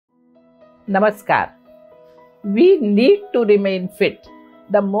Namaskar. We need to remain fit.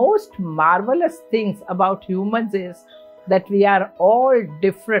 The most marvelous things about humans is that we are all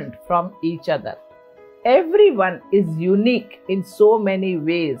different from each other. Everyone is unique in so many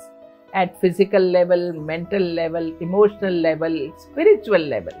ways at physical level, mental level, emotional level, spiritual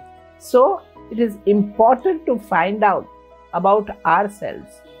level. So, it is important to find out about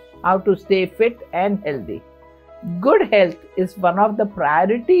ourselves, how to stay fit and healthy. Good health is one of the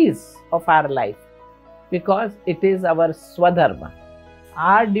priorities of our life because it is our swadharma,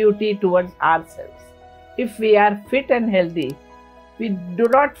 our duty towards ourselves. If we are fit and healthy, we do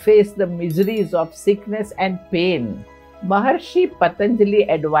not face the miseries of sickness and pain. Maharshi Patanjali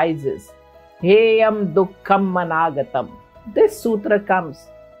advises, Heyam Dukkham Managatam. This sutra comes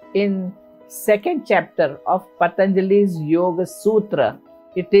in second chapter of Patanjali's Yoga Sutra.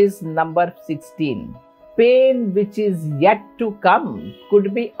 It is number 16. Pain which is yet to come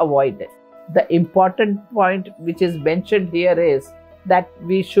could be avoided. The important point which is mentioned here is that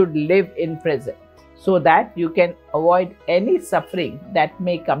we should live in present so that you can avoid any suffering that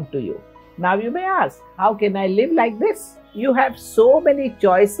may come to you. Now you may ask, how can I live like this? You have so many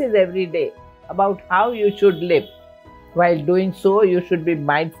choices every day about how you should live. While doing so, you should be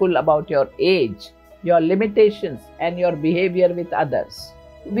mindful about your age, your limitations, and your behavior with others.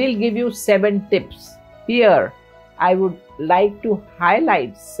 We'll give you 7 tips. Here, I would like to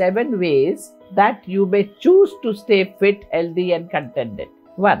highlight 7 ways that you may choose to stay fit, healthy, and contented.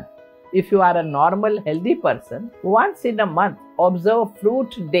 1. If you are a normal, healthy person, once in a month, observe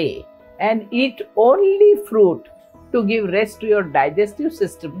Fruit Day and eat only fruit to give rest to your digestive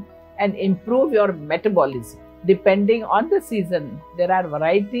system and improve your metabolism. Depending on the season, there are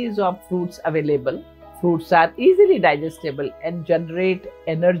varieties of fruits available. Fruits are easily digestible and generate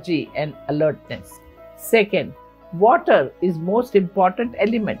energy and alertness. Second, water is most important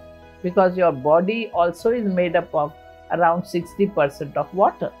element because your body also is made up of around 60% of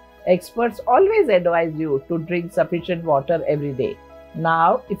water. Experts always advise you to drink sufficient water every day.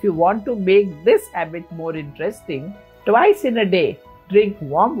 Now, if you want to make this habit more interesting, twice in a day, drink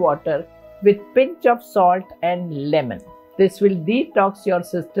warm water with pinch of salt and lemon. This will detox your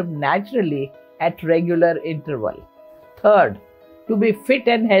system naturally at regular interval. Third, to be fit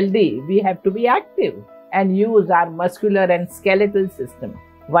and healthy, we have to be active and use our muscular and skeletal system.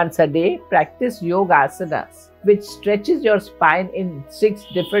 Once a day, practice yoga asanas, which stretches your spine in 6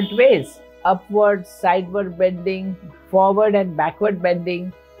 different ways: upward, sideward bending, forward and backward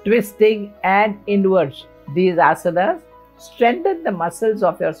bending, twisting, and inwards. These asanas strengthen the muscles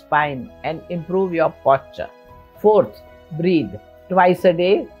of your spine and improve your posture. Fourth, breathe. Twice a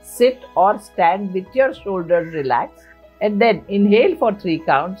day, sit or stand with your shoulders relaxed and then inhale for 3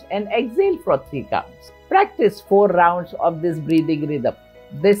 counts and exhale for 3 counts. Practice 4 rounds of this breathing rhythm.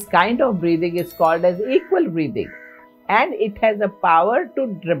 This kind of breathing is called as equal breathing, and it has a power to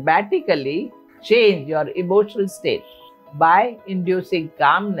dramatically change your emotional state by inducing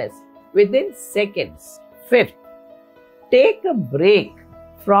calmness within seconds. Fifth, take a break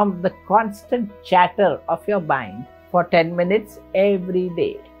from the constant chatter of your mind for 10 minutes every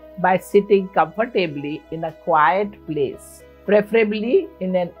day by sitting comfortably in a quiet place, preferably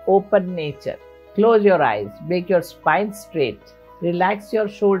in an open nature. Close your eyes, make your spine straight, relax your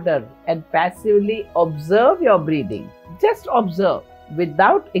shoulder and passively observe your breathing. Just observe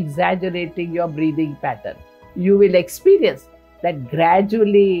without exaggerating your breathing pattern. You will experience that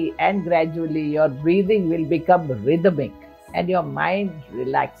gradually your breathing will become rhythmic and your mind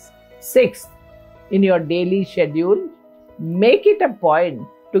relax. Sixth, in your daily schedule, make it a point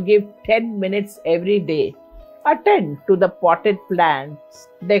to give 10 minutes every day. Attend to the potted plants,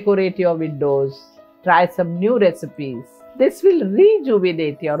 decorate your windows, try some new recipes. This will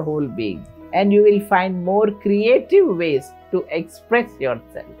rejuvenate your whole being and you will find more creative ways to express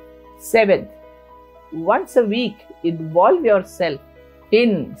yourself. Seventh, once a week, involve yourself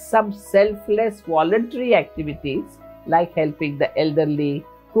in some selfless voluntary activities like helping the elderly,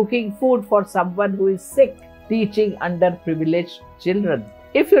 cooking food for someone who is sick, teaching underprivileged children.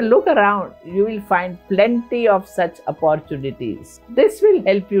 If you look around, you will find plenty of such opportunities. This will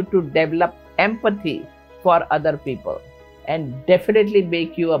help you to develop empathy for other people and definitely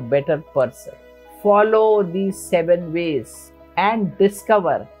make you a better person. Follow these 7 ways and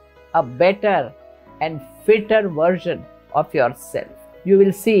discover a better and fitter version of yourself. You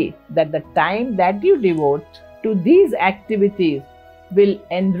will see that the time that you devote to these activities will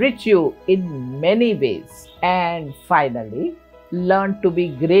enrich you in many ways. And finally, learn to be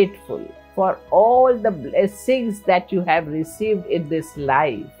grateful for all the blessings that you have received in this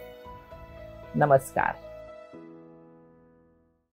life. Namaskar.